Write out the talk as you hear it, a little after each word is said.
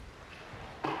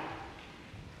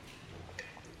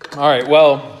All right,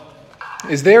 well,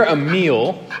 is there a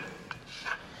meal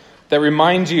that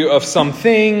reminds you of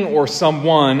something or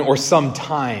someone or some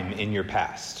time in your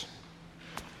past?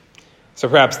 So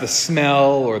perhaps the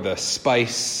smell or the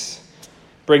spice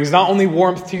brings not only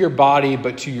warmth to your body,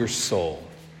 but to your soul.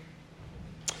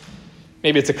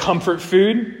 Maybe it's a comfort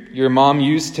food your mom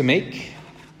used to make,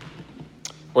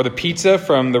 or the pizza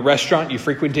from the restaurant you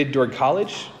frequented during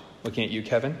college. Looking at you,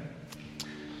 Kevin.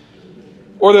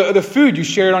 Or the food you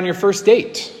shared on your first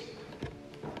date.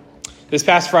 This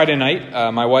past Friday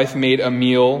night, my wife made a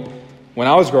meal when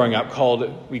I was growing up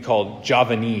we called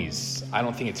Javanese. I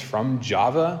don't think it's from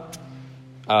Java.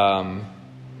 I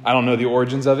don't know the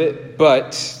origins of it,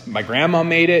 but my grandma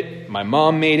made it. My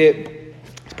mom made it.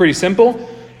 It's pretty simple.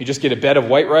 You just get a bed of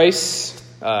white rice,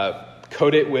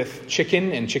 coat it with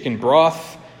chicken and chicken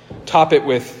broth, top it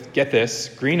with, get this,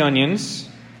 green onions,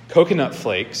 coconut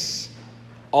flakes,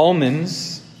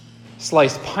 almonds,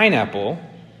 sliced pineapple,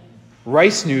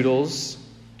 rice noodles,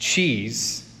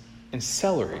 cheese, and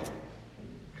celery.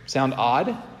 Sound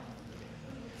odd?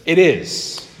 It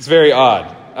is. It's very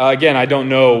odd. Again, I don't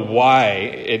know why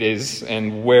it is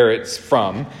and where it's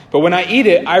from. But when I eat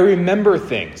it, I remember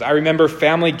things. I remember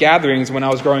family gatherings when I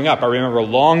was growing up. I remember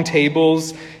long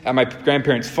tables at my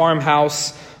grandparents'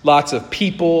 farmhouse, lots of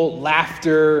people,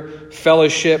 laughter,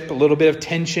 fellowship, a little bit of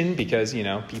tension because,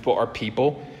 people are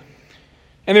people.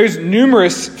 And there's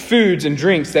numerous foods and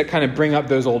drinks that kind of bring up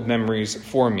those old memories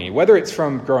for me, whether it's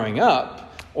from growing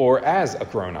up or as a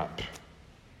grown-up.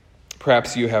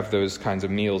 Perhaps you have those kinds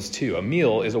of meals too. A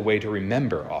meal is a way to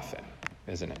remember often,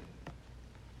 isn't it?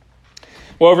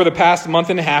 Well, over the past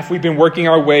month and a half, we've been working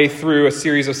our way through a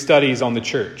series of studies on the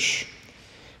church.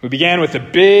 We began with a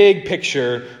big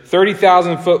picture,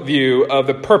 30,000-foot view of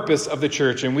the purpose of the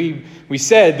church. And we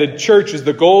said the church is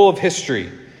the goal of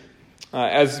history.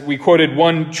 As we quoted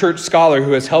one church scholar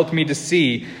who has helped me to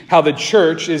see how the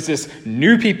church is this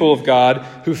new people of God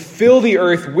who fill the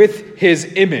earth with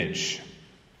his image.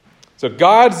 So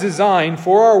God's design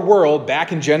for our world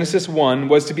back in Genesis 1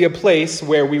 was to be a place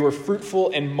where we were fruitful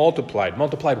and multiplied.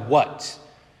 Multiplied what?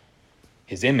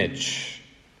 His image.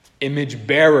 Image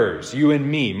bearers, you and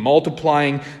me,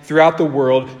 multiplying throughout the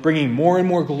world, bringing more and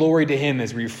more glory to him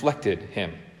as we reflected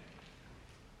him.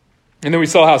 And then we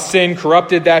saw how sin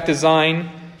corrupted that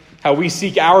design, how we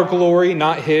seek our glory,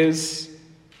 not his.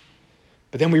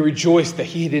 But then we rejoiced that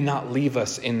he did not leave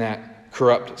us in that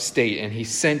corrupt state, and he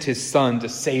sent his son to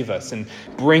save us and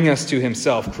bring us to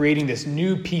himself, creating this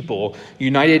new people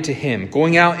united to him,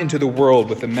 going out into the world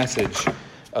with a message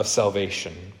of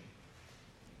salvation.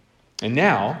 And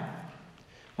now,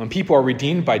 when people are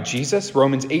redeemed by Jesus,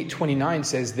 Romans 8:29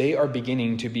 says they are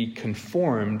beginning to be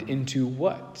conformed into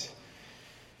what?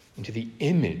 Into the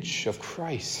image of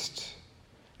Christ,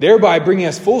 thereby bringing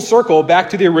us full circle back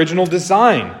to the original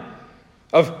design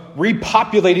of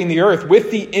repopulating the earth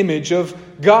with the image of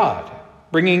God,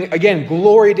 bringing, again,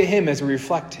 glory to him as we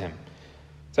reflect him.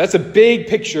 So that's a big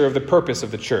picture of the purpose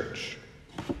of the church.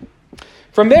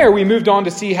 From there, we moved on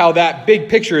to see how that big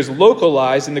picture is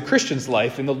localized in the Christian's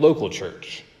life in the local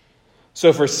church.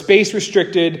 So for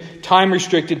space-restricted,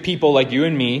 time-restricted people like you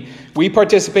and me, we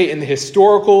participate in the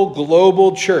historical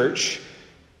global church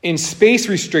in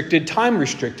space-restricted,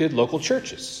 time-restricted local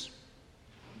churches.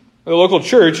 The local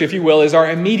church, if you will, is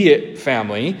our immediate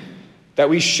family that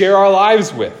we share our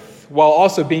lives with, while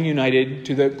also being united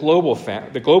to the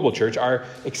global church, our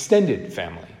extended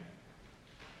family.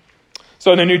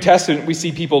 So in the New Testament, we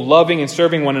see people loving and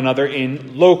serving one another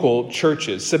in local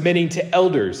churches, submitting to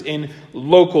elders in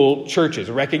local churches,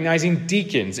 recognizing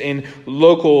deacons in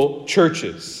local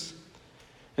churches.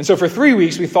 And so for 3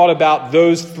 weeks, we thought about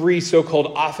those three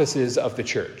so-called offices of the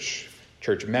church: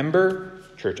 church member,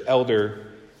 church elder,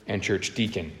 and church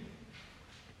deacon.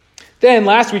 Then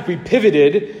last week we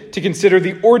pivoted to consider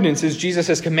the ordinances Jesus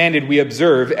has commanded we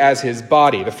observe as his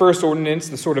body. The first ordinance,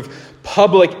 the sort of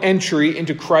public entry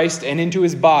into Christ and into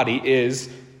his body, is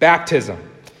baptism.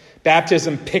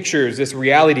 Baptism pictures this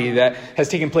reality that has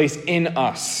taken place in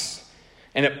us,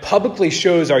 and it publicly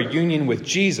shows our union with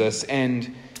Jesus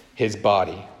and his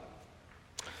body.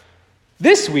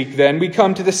 This week, then, we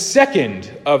come to the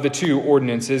second of the two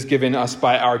ordinances given us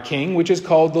by our King, which is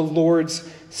called the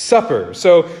Lord's Supper.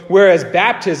 So, whereas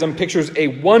baptism pictures a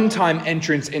one-time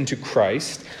entrance into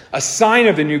Christ, a sign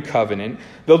of the new covenant,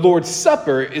 the Lord's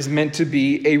Supper is meant to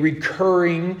be a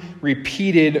recurring,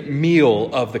 repeated meal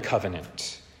of the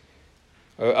covenant.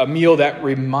 A meal that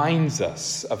reminds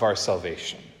us of our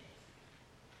salvation,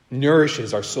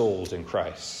 nourishes our souls in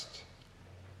Christ.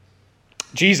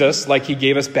 Jesus, like he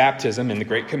gave us baptism in the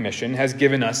Great Commission, has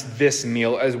given us this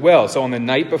meal as well. So on the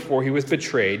night before he was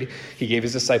betrayed, he gave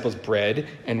his disciples bread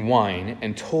and wine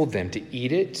and told them to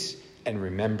eat it and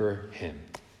remember him.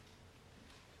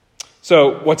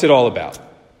 So what's it all about?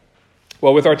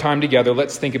 Well, with our time together,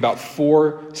 let's think about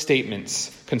 4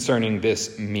 statements concerning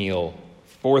this meal.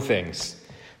 4 things.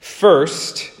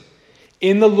 First,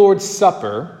 in the Lord's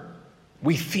Supper,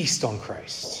 we feast on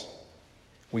Christ.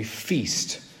 We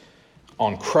feast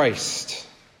on Christ.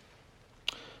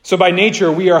 So by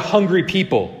nature, we are hungry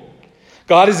people.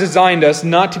 God has designed us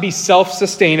not to be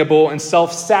self-sustainable and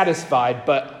self-satisfied,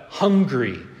 but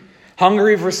hungry.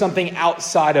 Hungry for something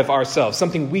outside of ourselves,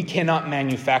 something we cannot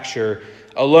manufacture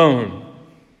alone.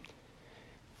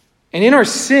 And in our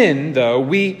sin, though,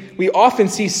 we often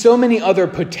see so many other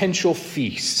potential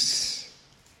feasts.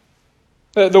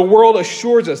 The world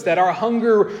assures us that our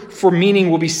hunger for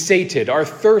meaning will be sated. Our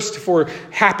thirst for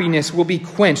happiness will be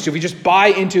quenched if we just buy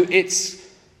into its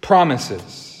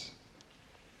promises.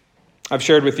 I've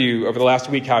shared with you over the last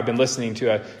week how I've been listening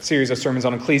to a series of sermons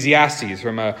on Ecclesiastes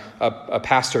from a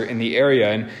pastor in the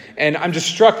area. And I'm just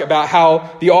struck about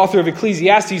how the author of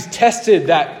Ecclesiastes tested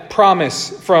that promise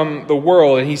from the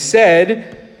world. And he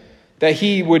said that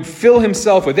he would fill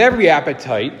himself with every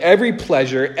appetite, every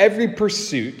pleasure, every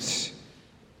pursuit.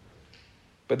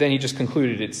 But then he just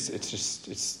concluded it's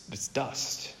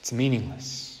dust. It's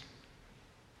meaningless.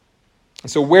 And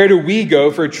so where do we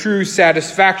go for true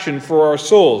satisfaction for our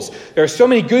souls? There are so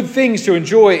many good things to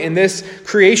enjoy in this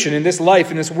creation, in this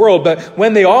life, in this world, but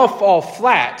when they all fall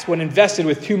flat, when invested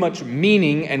with too much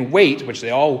meaning and weight, which they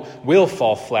all will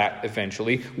fall flat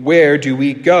eventually, where do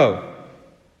we go?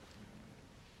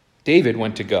 David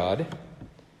went to God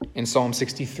in Psalm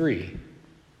 63.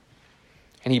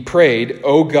 And he prayed,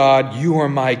 "O God, you are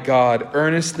my God.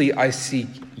 Earnestly I seek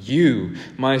you.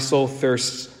 My soul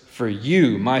thirsts for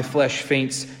you. My flesh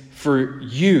faints for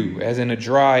you, as in a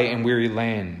dry and weary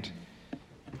land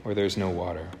where there's no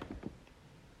water."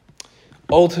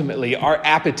 Ultimately, our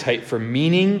appetite for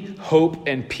meaning, hope,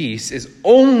 and peace is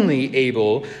only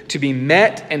able to be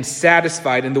met and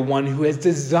satisfied in the one who has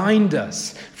designed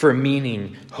us for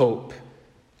meaning, hope,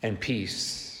 and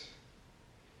peace.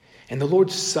 And the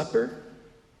Lord's Supper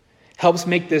helps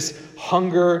make this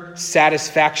hunger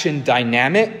satisfaction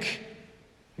dynamic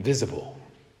visible.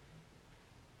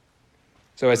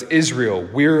 So as Israel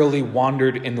wearily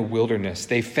wandered in the wilderness,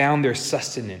 they found their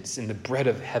sustenance in the bread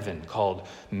of heaven called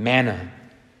manna.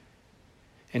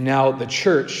 And now the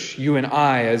church, you and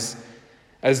I,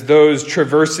 as those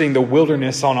traversing the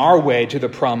wilderness on our way to the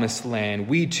promised land,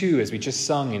 we too, as we just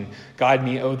sung in "Guide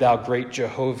Me, O Thou Great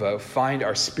Jehovah," find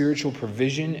our spiritual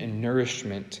provision and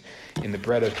nourishment in the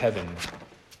bread of heaven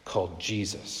called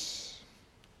Jesus.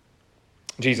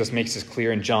 Jesus makes this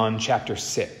clear in John chapter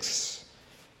 6.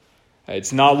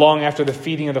 It's not long after the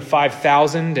feeding of the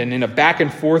 5,000, and in a back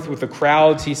and forth with the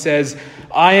crowds, he says,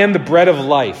 "I am the bread of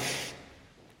life.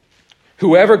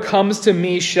 Whoever comes to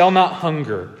me shall not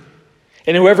hunger,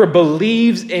 and whoever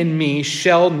believes in me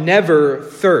shall never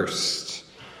thirst."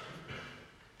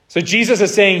 So Jesus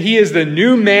is saying he is the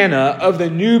new manna of the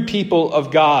new people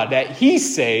of God, that he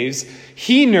saves,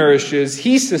 he nourishes,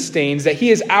 he sustains, that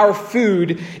he is our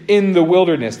food in the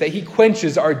wilderness, that he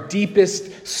quenches our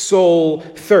deepest soul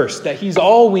thirst, that he's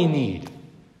all we need.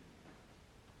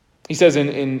 He says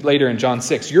later in John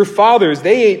 6, "Your fathers,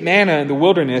 they ate manna in the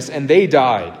wilderness and they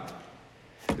died.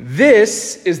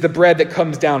 This is the bread that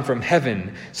comes down from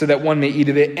heaven, so that one may eat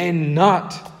of it and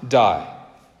not die."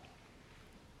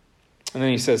 And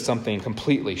then he says something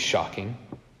completely shocking.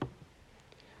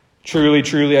 "Truly,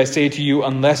 truly, I say to you,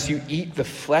 unless you eat the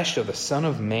flesh of the Son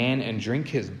of Man and drink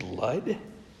his blood,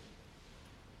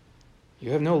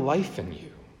 you have no life in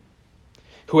you.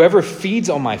 Whoever feeds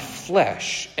on my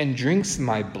flesh and drinks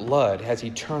my blood has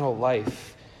eternal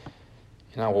life,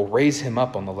 and I will raise him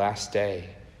up on the last day.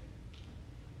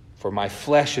 For my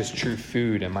flesh is true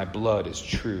food, and my blood is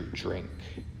true drink."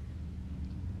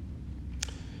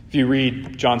 If you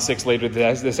read John 6 later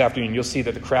this afternoon, you'll see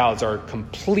that the crowds are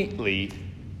completely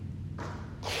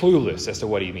clueless as to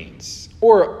what he means,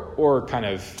 or kind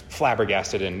of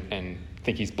flabbergasted and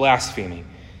think he's blaspheming.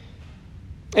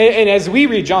 And as we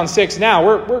read John 6 now,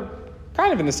 we're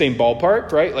kind of in the same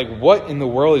ballpark, right? Like, what in the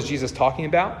world is Jesus talking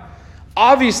about?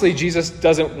 Obviously, Jesus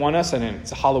doesn't want us, and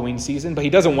it's a Halloween season, but he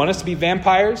doesn't want us to be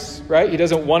vampires, right? He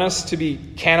doesn't want us to be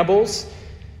cannibals.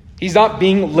 He's not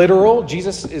being literal.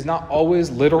 Jesus is not always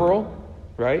literal,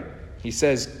 right? He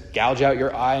says, gouge out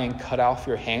your eye and cut off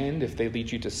your hand if they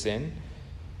lead you to sin.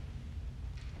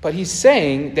 But he's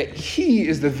saying that he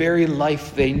is the very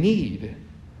life they need.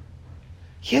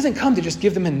 He hasn't come to just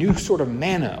give them a new sort of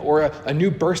manna or a new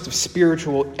burst of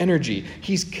spiritual energy.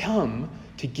 He's come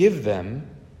to give them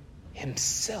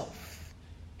himself,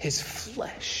 his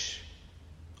flesh,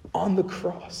 on the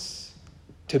cross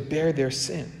to bear their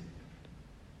sin.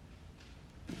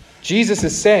 Jesus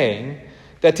is saying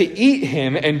that to eat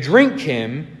him and drink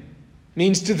him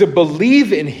means to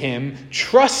believe in him,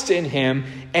 trust in him,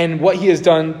 and what he has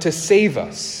done to save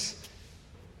us.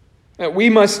 That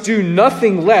we must do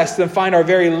nothing less than find our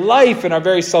very life and our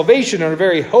very salvation and our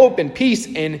very hope and peace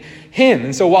in him.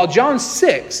 And so while John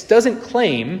 6 doesn't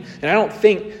claim, and I don't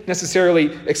think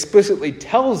necessarily explicitly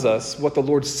tells us what the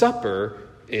Lord's Supper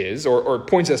is or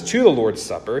points us to the Lord's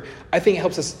Supper, I think it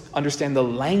helps us understand the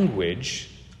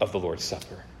language of the Lord's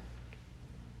Supper.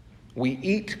 We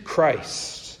eat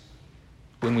Christ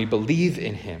when we believe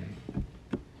in him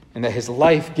and that his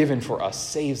life given for us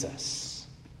saves us.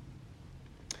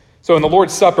 So in the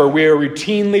Lord's Supper, we are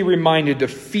routinely reminded to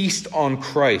feast on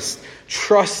Christ,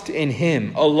 trust in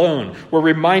him alone. We're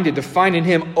reminded to find in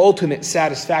him ultimate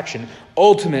satisfaction,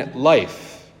 ultimate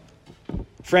life.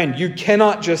 Friend, you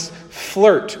cannot just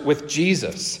flirt with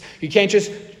Jesus. You can't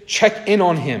just check in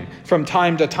on him from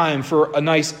time to time for a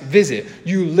nice visit.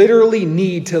 You literally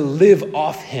need to live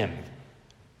off him.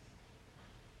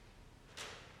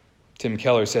 Tim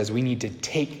Keller says we need to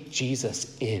take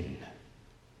Jesus in.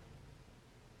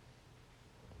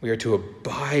 We are to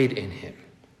abide in him,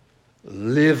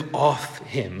 live off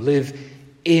him, live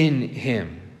in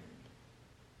him,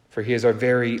 for he is our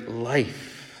very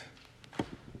life.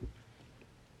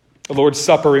 The Lord's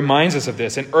Supper reminds us of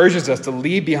this and urges us to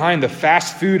leave behind the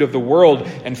fast food of the world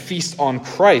and feast on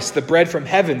Christ, the bread from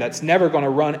heaven that's never going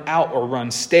to run out or run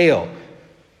stale.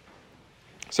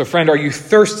 So friend, are you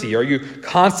thirsty? Are you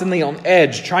constantly on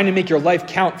edge, trying to make your life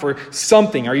count for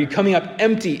something? Are you coming up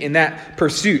empty in that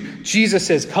pursuit? Jesus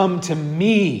says, come to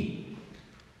me.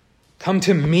 Come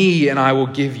to me and I will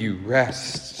give you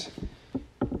rest.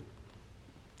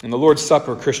 In the Lord's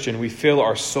Supper, Christian, we fill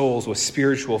our souls with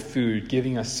spiritual food,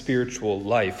 giving us spiritual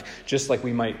life, just like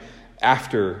we might,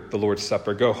 after the Lord's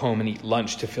Supper, go home and eat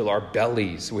lunch to fill our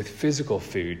bellies with physical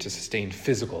food to sustain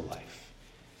physical life.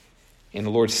 In the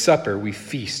Lord's Supper, we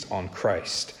feast on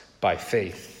Christ by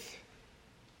faith.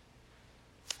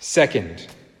 Second,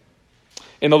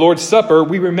 in the Lord's Supper,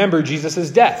 we remember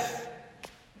Jesus' death.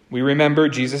 We remember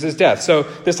Jesus' death. So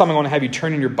this time I want to have you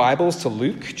turn in your Bibles to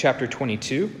Luke chapter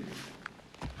 22.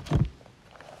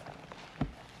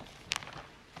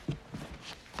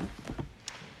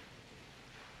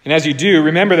 And as you do,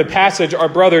 remember the passage our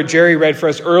brother Jerry read for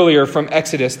us earlier from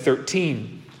Exodus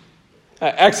 13.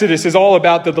 Exodus is all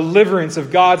about the deliverance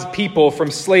of God's people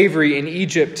from slavery in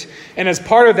Egypt. And as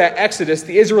part of that Exodus,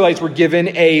 the Israelites were given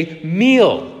a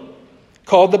meal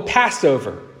called the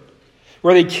Passover,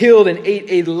 where they killed and ate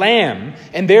a lamb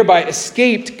and thereby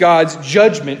escaped God's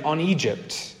judgment on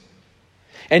Egypt.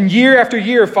 And year after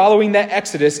year following that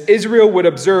Exodus, Israel would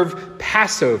observe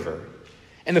Passover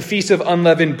and the Feast of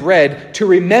Unleavened Bread to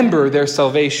remember their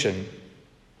salvation.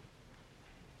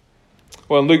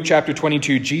 Well, in Luke chapter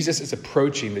 22, Jesus is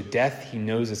approaching the death he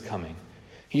knows is coming.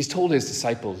 He's told his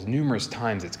disciples numerous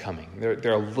times it's coming.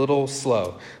 They're a little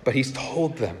slow, but he's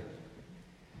told them.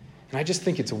 And I just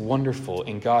think it's wonderful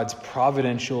in God's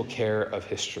providential care of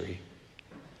history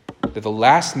that the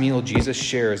last meal Jesus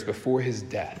shares before his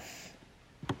death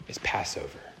is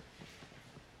Passover.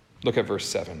 Look at verse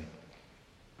 7.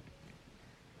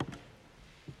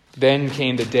 Then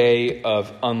came the day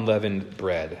of unleavened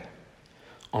bread,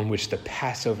 on which the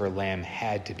Passover lamb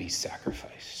had to be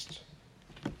sacrificed.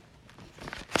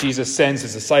 Jesus sends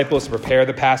his disciples to prepare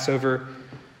the Passover.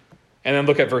 And then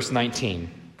look at verse 19.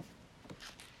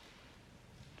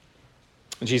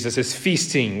 Jesus is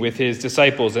feasting with his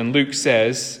disciples, and Luke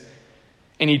says,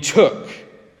 and he took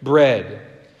bread,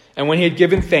 and when he had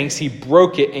given thanks, he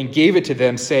broke it and gave it to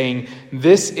them, saying,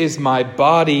 this is my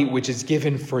body, which is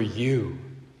given for you.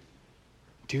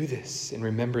 Do this in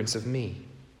remembrance of me.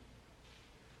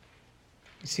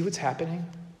 You see what's happening?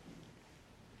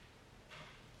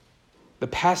 The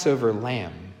Passover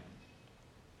lamb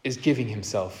is giving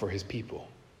himself for his people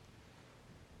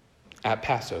at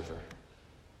Passover.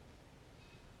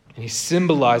 And he's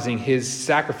symbolizing his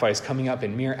sacrifice coming up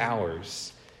in mere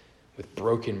hours with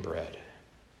broken bread.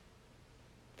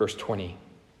 Verse 20.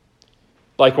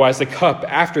 Likewise, the cup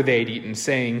after they had eaten,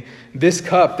 saying, this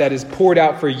cup that is poured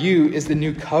out for you is the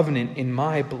new covenant in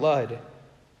my blood.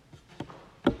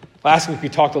 Last week we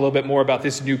talked a little bit more about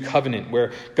this new covenant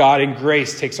where God in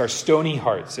grace takes our stony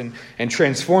hearts and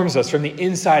transforms us from the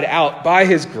inside out by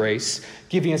his grace,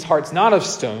 giving us hearts not of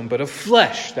stone but of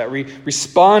flesh that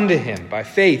respond to him by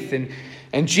faith.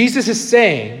 And Jesus is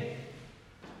saying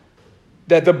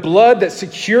that the blood that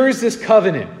secures this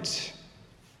covenant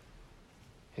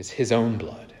is his own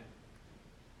blood.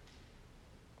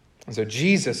 And so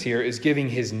Jesus here is giving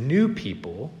his new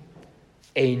people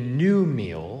a new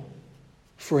meal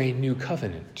for a new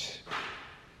covenant.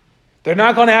 They're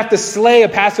not going to have to slay a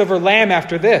Passover lamb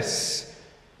after this.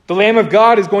 The Lamb of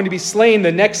God is going to be slain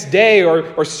the next day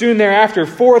or soon thereafter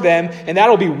for them, and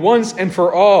that'll be once and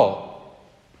for all.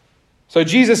 So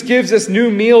Jesus gives this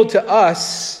new meal to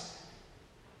us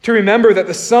to remember that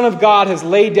the Son of God has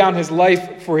laid down his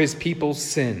life for his people's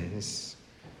sins.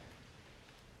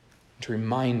 To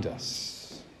remind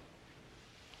us,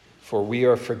 for we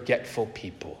are forgetful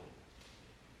people.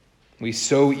 We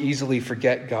so easily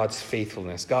forget God's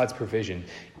faithfulness, God's provision,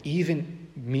 even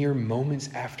mere moments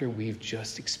after we've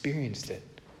just experienced it.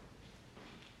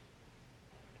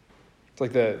 It's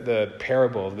like the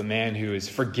parable of the man who is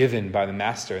forgiven by the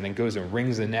master and then goes and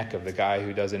wrings the neck of the guy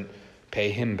who doesn't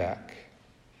pay him back.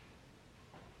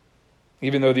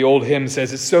 Even though the old hymn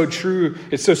says it's so true,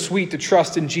 it's so sweet to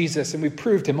trust in Jesus, and we've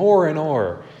proved him o'er and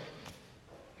o'er,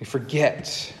 we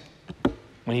forget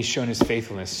when he's shown his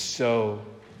faithfulness so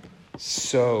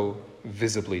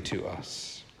visibly to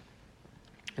us.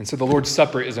 And so the Lord's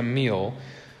Supper is a meal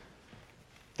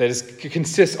that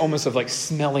consists almost of like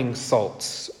smelling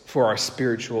salts for our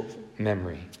spiritual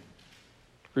memory,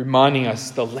 reminding us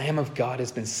the Lamb of God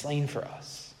has been slain for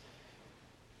us,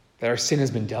 that our sin has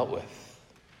been dealt with.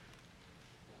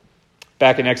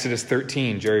 Back in Exodus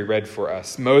 13, Jerry read for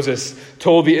us, Moses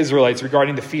told the Israelites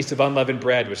regarding the Feast of Unleavened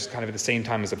Bread, which is kind of at the same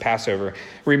time as the Passover,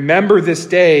 remember this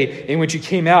day in which you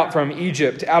came out from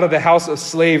Egypt, out of the house of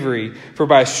slavery, for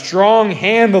by a strong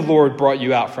hand the Lord brought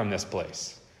you out from this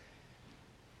place.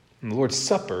 And the Lord's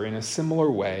Supper, in a similar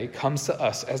way, comes to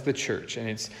us as the church, and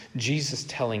it's Jesus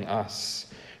telling us,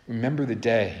 remember the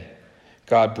day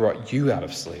God brought you out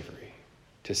of slavery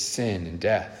to sin and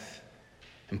death,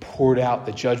 and poured out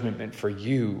the judgment for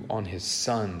you on his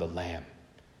Son, the Lamb.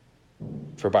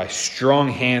 For by strong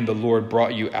hand the Lord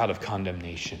brought you out of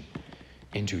condemnation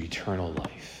into eternal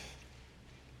life.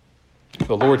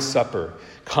 The Lord's Supper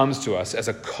comes to us as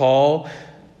a call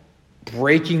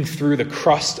breaking through the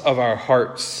crust of our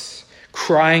hearts,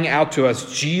 crying out to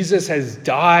us, Jesus has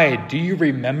died. Do you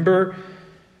remember?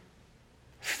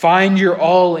 Find your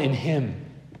all in him.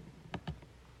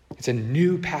 It's a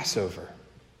new Passover.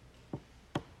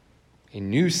 A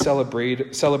new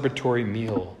celebratory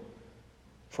meal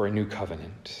for a new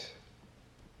covenant.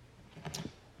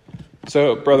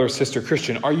 So, brother or sister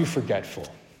Christian, are you forgetful?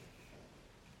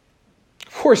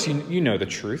 Of course, you know the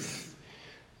truth.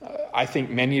 I think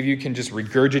many of you can just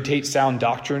regurgitate sound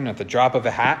doctrine at the drop of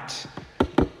a hat.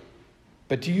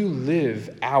 But do you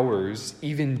live hours,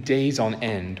 even days on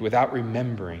end, without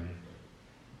remembering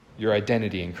your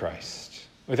identity in Christ?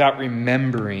 Without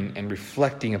remembering and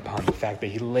reflecting upon the fact that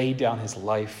he laid down his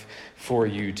life for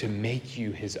you to make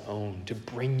you his own, to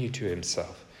bring you to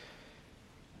himself.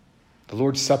 The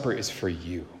Lord's Supper is for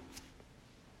you,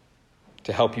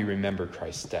 to help you remember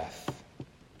Christ's death.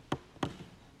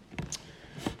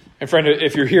 And friend,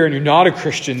 if you're here and you're not a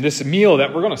Christian, this meal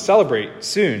that we're going to celebrate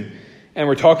soon, and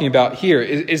we're talking about here,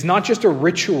 is not just a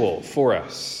ritual for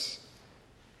us.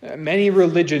 Many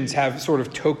religions have sort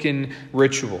of token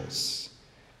rituals.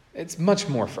 It's much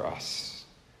more for us.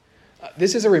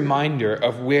 This is a reminder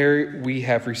of where we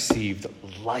have received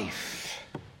life.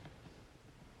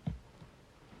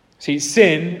 See,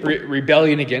 sin,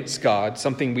 rebellion against God,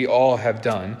 something we all have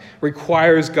done,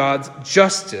 requires God's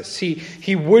justice.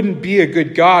 He wouldn't be a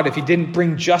good God if he didn't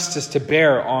bring justice to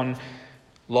bear on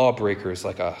lawbreakers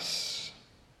like us,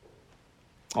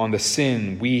 on the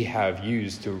sin we have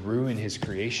used to ruin his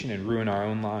creation and ruin our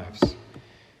own lives.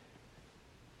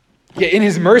 Yet in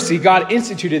his mercy, God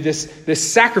instituted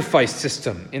this sacrifice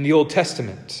system in the Old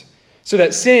Testament so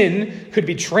that sin could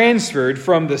be transferred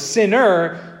from the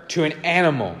sinner to an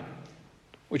animal,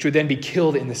 which would then be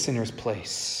killed in the sinner's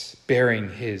place, bearing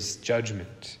his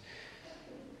judgment.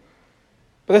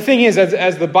 But the thing is,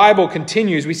 as the Bible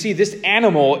continues, we see this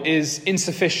animal is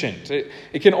insufficient.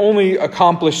 It can only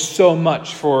accomplish so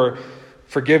much for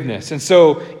forgiveness. And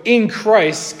so in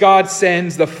Christ, God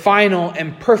sends the final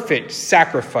and perfect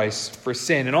sacrifice for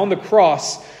sin. And on the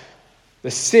cross,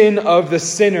 the sin of the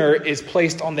sinner is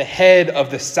placed on the head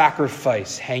of the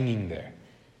sacrifice hanging there.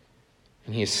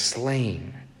 And he is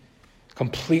slain,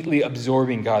 completely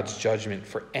absorbing God's judgment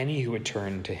for any who would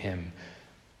turn to him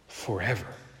forever.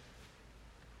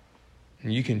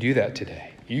 And you can do that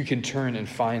today. You can turn and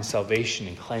find salvation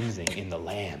and cleansing in the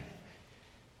Lamb.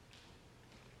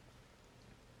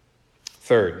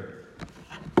 Third,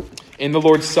 in the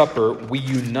Lord's Supper, we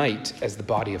unite as the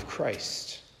body of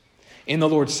Christ. in the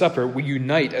Lord's Supper, we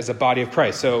unite as a body of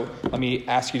Christ. So let me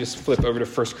ask you to flip over to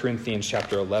 1 Corinthians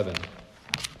chapter 11.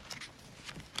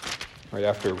 Right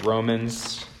after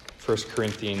Romans, 1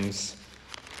 Corinthians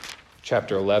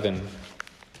chapter 11.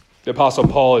 The Apostle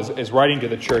Paul is writing to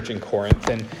the church in Corinth,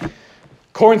 and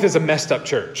Corinth is a messed up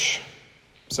church.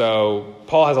 So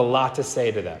Paul has a lot to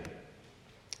say to them.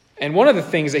 And one of the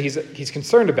things that he's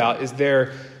concerned about is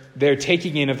their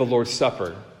taking in of the Lord's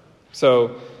Supper.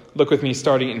 So look with me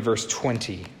starting in verse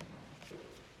 20.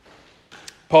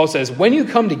 Paul says, "When you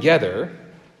come together,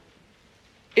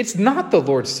 it's not the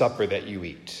Lord's Supper that you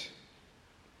eat.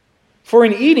 For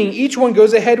in eating, each one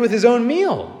goes ahead with his own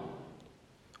meal.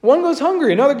 One goes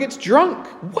hungry, another gets drunk."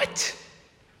 What?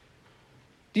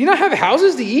 Do you not have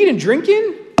houses to eat and drink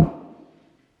in?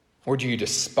 Or do you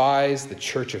despise the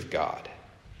church of God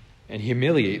and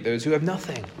humiliate those who have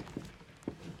nothing?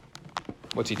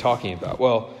 What's he talking about?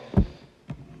 Well,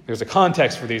 there's a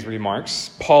context for these remarks.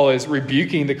 Paul is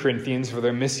rebuking the Corinthians for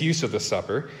their misuse of the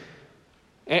supper.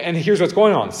 And here's what's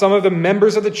going on. Some of the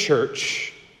members of the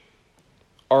church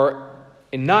are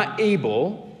not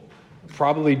able,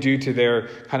 probably due to their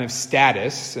kind of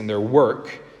status and their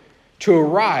work, to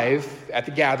arrive at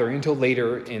the gathering until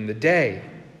later in the day.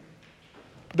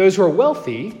 Those who are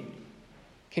wealthy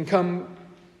can come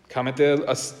at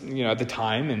the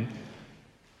time,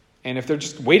 and if they're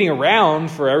just waiting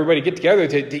around for everybody to get together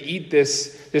to eat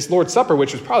this Lord's Supper,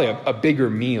 which was probably a bigger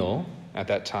meal at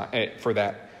that time for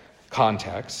that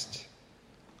context,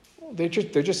 they're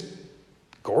just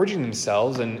gorging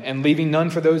themselves and leaving none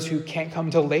for those who can't come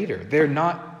till later. They're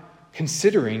not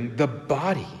considering the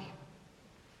body.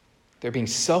 They're being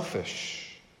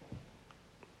selfish.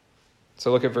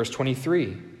 So look at verse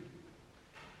 23.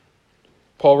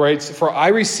 Paul writes, "For I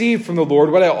received from the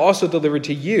Lord what I also delivered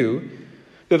to you,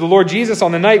 that the Lord Jesus,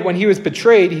 on the night when he was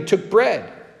betrayed, he took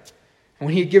bread. And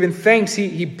when he had given thanks,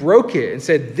 he broke it and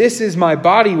said, 'This is my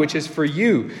body, which is for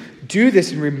you. Do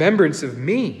this in remembrance of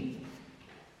me.'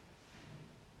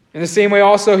 In the same way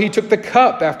also he took the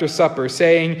cup after supper,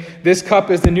 saying, 'This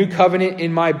cup is the new covenant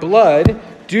in my blood.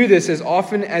 Do this as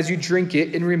often as you drink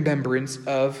it in remembrance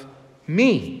of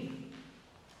me.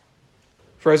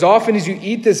 For as often as you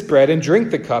eat this bread and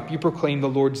drink the cup, you proclaim the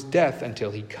Lord's death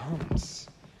until he comes.'"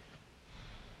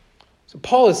 So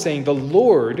Paul is saying, the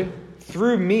Lord,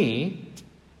 through me,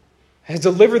 has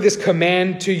delivered this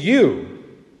command to you.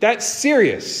 That's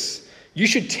serious. You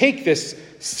should take this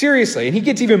seriously. And he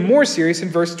gets even more serious in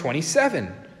verse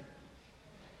 27.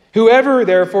 "Whoever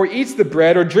therefore eats the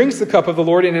bread or drinks the cup of the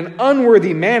Lord in an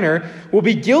unworthy manner will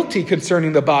be guilty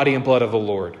concerning the body and blood of the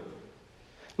Lord.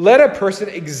 Let a person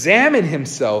examine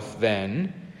himself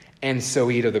then, and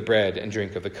so eat of the bread and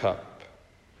drink of the cup.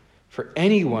 For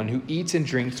anyone who eats and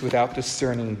drinks without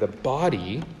discerning the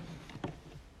body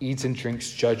eats and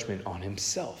drinks judgment on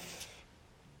himself."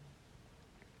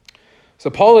 So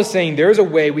Paul is saying there is a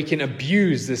way we can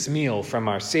abuse this meal from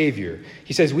our Savior.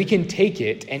 He says we can take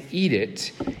it and eat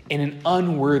it in an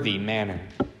unworthy manner.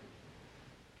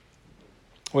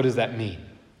 What does that mean?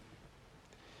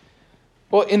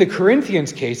 Well, in the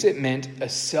Corinthians case, it meant a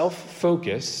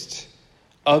self-focused,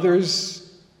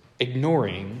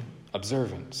 others-ignoring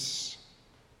observance.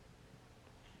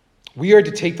 We are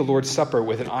to take the Lord's Supper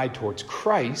with an eye towards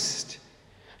Christ,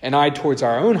 an eye towards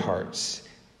our own hearts,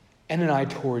 and an eye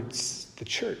towards the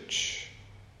church.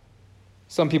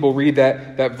 Some people read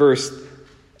that verse,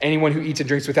 anyone who eats and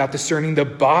drinks without discerning the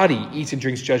body eats and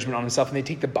drinks judgment on himself, and they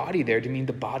take the body there to mean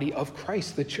the body of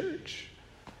Christ, the church.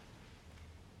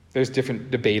 There's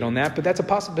different debate on that, but that's a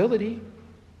possibility.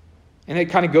 And it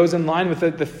kind of goes in line with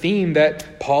the theme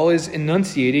that Paul is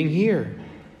enunciating here.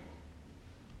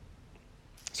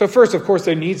 So first, of course,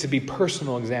 there needs to be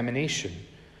personal examination.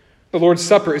 The Lord's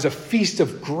Supper is a feast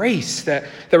of grace that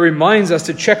reminds us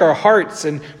to check our hearts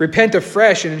and repent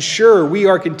afresh and ensure we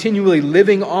are continually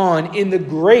living on in the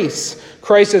grace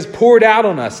Christ has poured out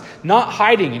on us, not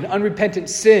hiding in unrepentant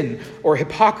sin or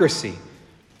hypocrisy.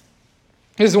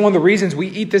 This is one of the reasons we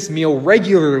eat this meal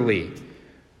regularly,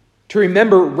 to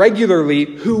remember regularly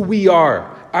who we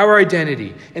are, our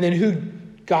identity, and then who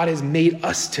God has made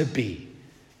us to be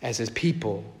as his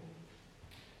people.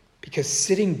 Because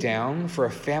sitting down for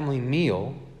a family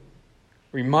meal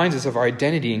reminds us of our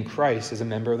identity in Christ as a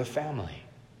member of the family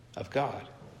of God.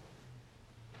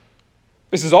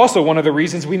 This is also one of the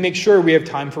reasons we make sure we have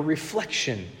time for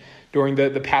reflection during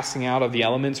the passing out of the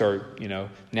elements, or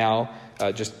now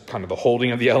just kind of the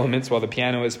holding of the elements while the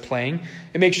piano is playing.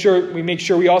 And we make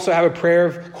sure we also have a prayer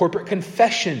of corporate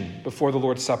confession before the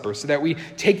Lord's Supper, so that we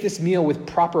take this meal with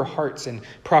proper hearts and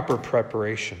proper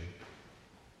preparation.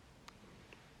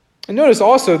 And notice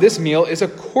also this meal is a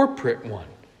corporate one.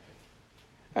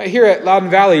 Here at Loudon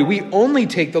Valley, we only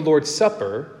take the Lord's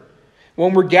Supper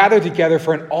when we're gathered together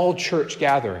for an all-church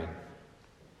gathering.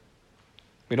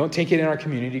 We don't take it in our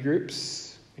community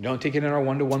groups. We don't take it in our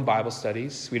one-to-one Bible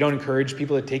studies. We don't encourage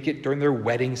people to take it during their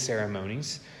wedding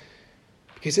ceremonies,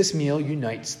 because this meal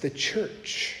unites the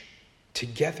church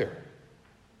together.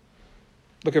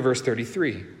 Look at verse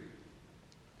 33.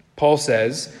 Paul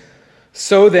says,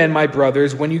 "So then, my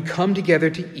brothers, when you come together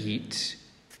to eat,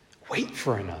 wait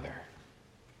for another."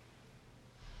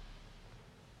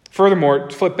 Furthermore,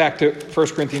 flip back to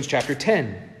 1 Corinthians chapter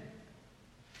 10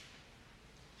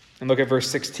 and look at verse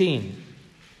 16.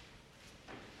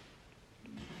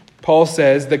 Paul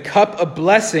says, "The cup of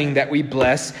blessing that we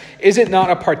bless, is it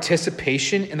not a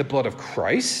participation in the blood of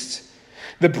Christ?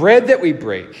 The bread that we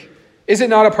break, is it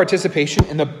not a participation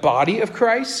in the body of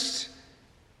Christ?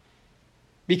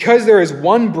 Because there is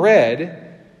one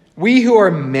bread, we who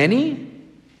are many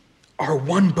are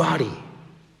one body,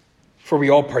 for we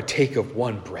all partake of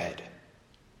one bread."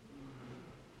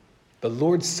 The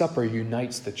Lord's Supper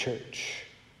unites the church.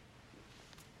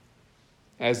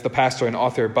 As the pastor and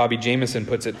author Bobby Jamieson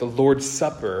puts it, the Lord's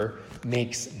Supper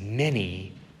makes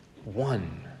many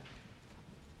one.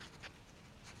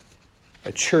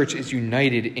 A church is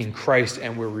united in Christ,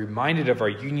 and we're reminded of our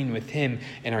union with him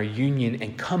and our union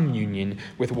and communion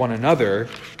with one another,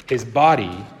 his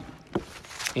body,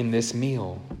 in this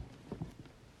meal.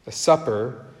 The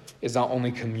supper is not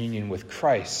only communion with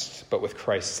Christ, but with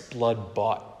Christ's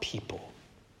blood-bought people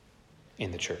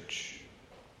in the church.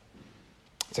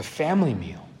 It's a family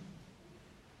meal.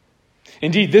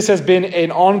 Indeed, this has been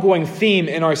an ongoing theme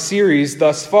in our series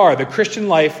thus far. The Christian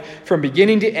life from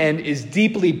beginning to end is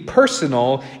deeply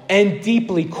personal and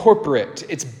deeply corporate.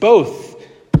 It's both.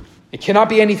 It cannot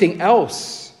be anything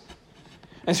else.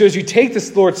 And so as you take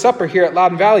this Lord's Supper here at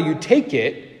Loudon Valley, you take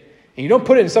it and you don't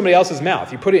put it in somebody else's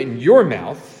mouth. You put it in your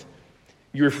mouth.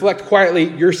 You reflect quietly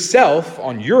yourself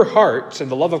on your heart and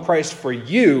the love of Christ for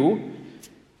you.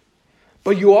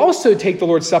 But you also take the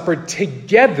Lord's Supper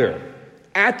together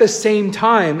at the same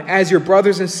time as your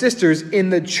brothers and sisters in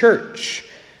the church.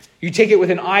 You take it with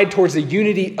an eye towards the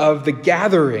unity of the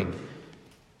gathering,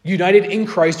 united in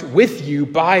Christ with you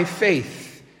by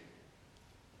faith.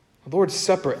 The Lord's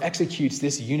Supper executes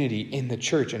this unity in the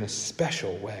church in a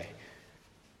special way.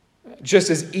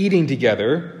 Just as eating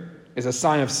together is a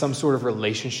sign of some sort of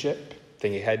relationship,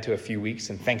 thinking ahead to a few weeks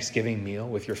and Thanksgiving meal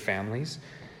with your families,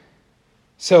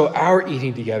 so our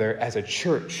eating together as a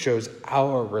church shows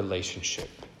our relationship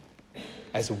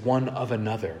as one of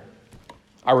another.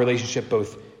 Our relationship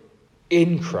both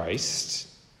in Christ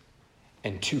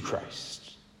and to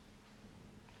Christ.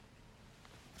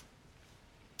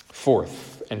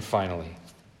 Fourth and finally,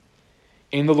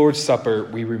 in the Lord's Supper,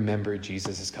 we remember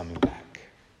Jesus is coming back.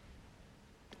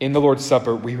 In the Lord's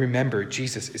Supper, we remember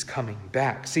Jesus is coming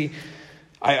back. See,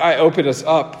 I opened us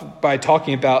up by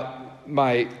talking about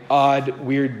my odd,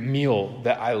 weird meal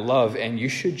that I love, and you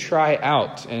should try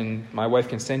out. And my wife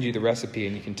can send you the recipe,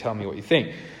 and you can tell me what you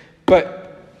think.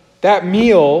 But that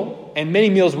meal, and many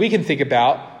meals we can think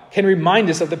about, can remind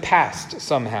us of the past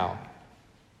somehow.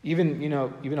 Even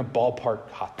a ballpark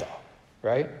hot dog,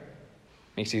 right?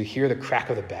 Makes you hear the crack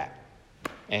of the bat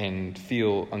and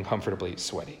feel uncomfortably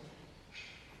sweaty.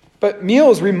 But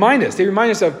meals remind us. They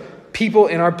remind us of people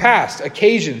in our past,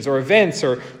 occasions or events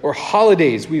or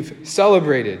holidays we've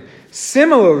celebrated.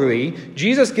 Similarly,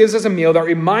 Jesus gives us a meal that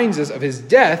reminds us of his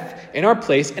death in our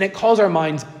place, and it calls our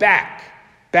minds back,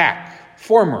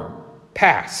 former,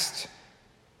 past.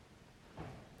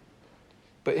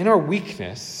 But in our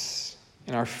weakness,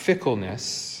 in our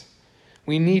fickleness,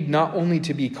 we need not only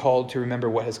to be called to remember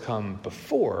what has come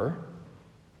before,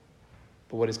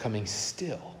 but what is coming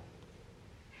still.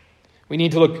 We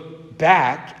need to look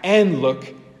back and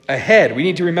look ahead. We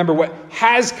need to remember what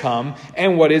has come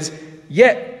and what is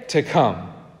yet to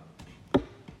come.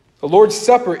 The Lord's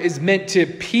Supper is meant to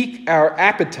pique our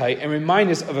appetite and remind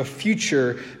us of a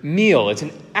future meal. It's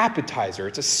an appetizer.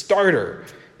 It's a starter.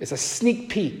 It's a sneak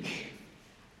peek.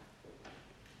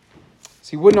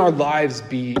 See, wouldn't our lives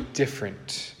be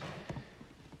different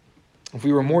if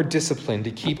we were more disciplined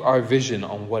to keep our vision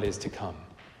on what is to come?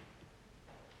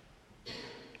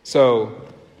 So,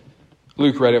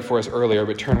 Luke read it for us earlier,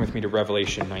 but turn with me to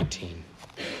Revelation 19.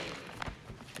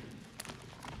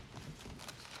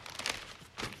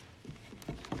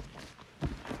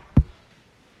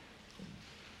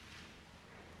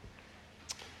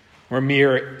 We're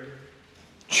mere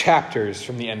chapters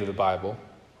from the end of the Bible.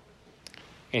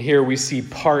 And here we see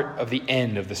part of the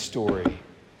end of the story.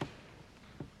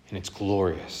 And it's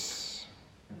glorious.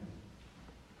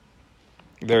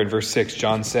 There in verse 6,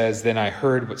 John says, "Then I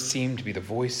heard what seemed to be the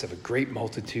voice of a great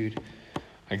multitude,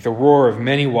 like the roar of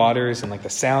many waters and like the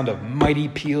sound of mighty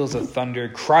peals of thunder,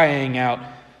 crying out,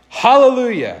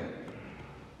 'Hallelujah!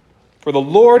 For the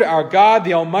Lord our God,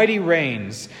 the Almighty,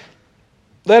 reigns.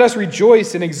 Let us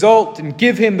rejoice and exult and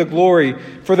give him the glory,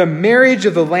 for the marriage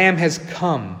of the Lamb has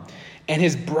come, and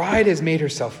his bride has made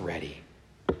herself ready.'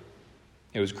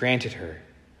 It was granted her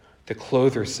to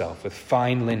clothe herself with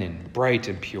fine linen, bright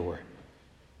and pure.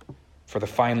 For the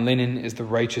fine linen is the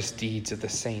righteous deeds of the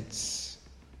saints.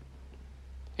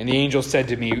 And the angel said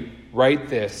to me, 'Write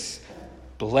this,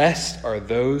 blessed are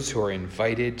those who are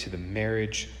invited to the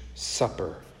marriage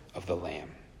supper of the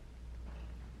Lamb.'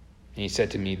 And he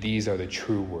said to me, 'These are the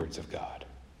true words of God.'"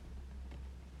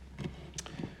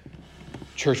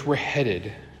 Church, we're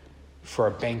headed for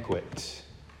a banquet.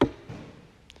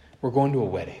 We're going to a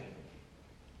wedding.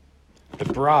 The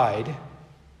bride,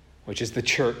 which is the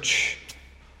church,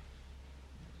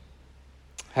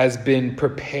 has been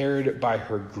prepared by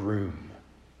her groom,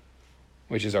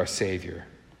 which is our Savior.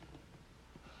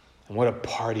 And what a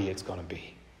party it's going to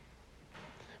be.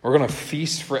 We're going to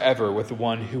feast forever with the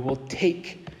one who will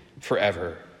take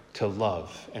forever to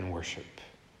love and worship.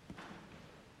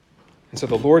 And so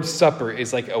the Lord's Supper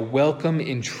is like a welcome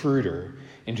intruder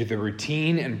into the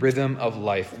routine and rhythm of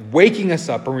life, waking us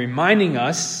up and reminding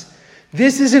us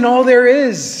this isn't all there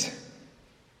is.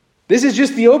 This is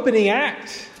just the opening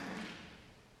act.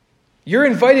 You're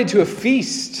invited to a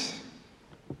feast.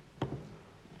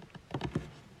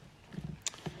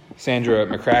 Sandra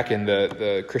McCracken,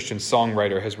 the Christian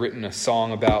songwriter, has written a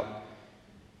song about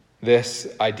this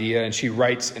idea, and she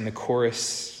writes in the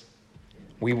chorus,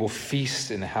 "We will feast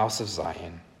in the house of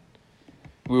Zion.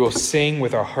 We will sing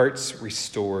with our hearts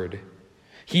restored.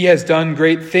 He has done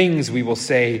great things, we will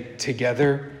say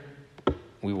together.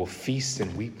 We will feast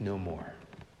and weep no more."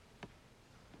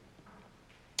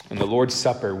 In the Lord's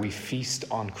Supper, we feast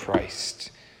on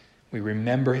Christ. We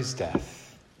remember his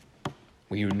death.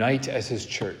 We unite as his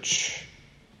church,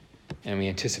 and we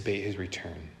anticipate his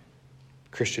return.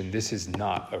 Christian, this is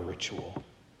not a ritual,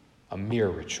 a mere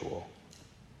ritual.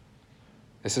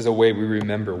 This is a way we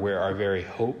remember where our very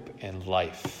hope and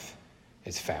life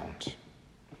is found.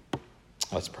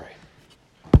 Let's pray.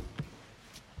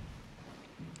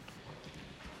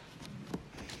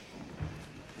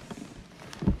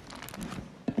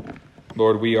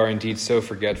 Lord, we are indeed so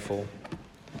forgetful.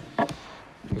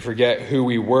 We forget who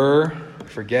we were, we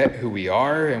forget who we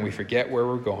are, and we forget where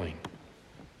we're going.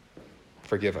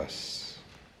 Forgive us.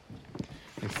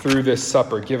 And through this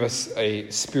supper, give us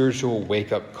a spiritual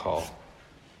wake-up call.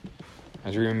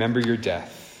 As we remember your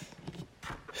death,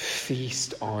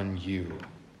 feast on you.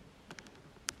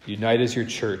 Unite as your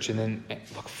church, and then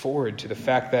look forward to the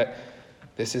fact that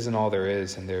this isn't all there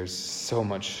is, and there's so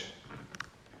much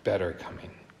better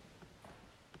coming.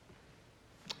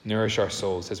 Nourish our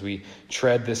souls as we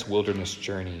tread this wilderness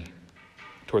journey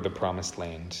toward the promised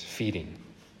land, feeding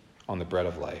on the bread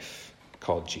of life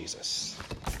called Jesus.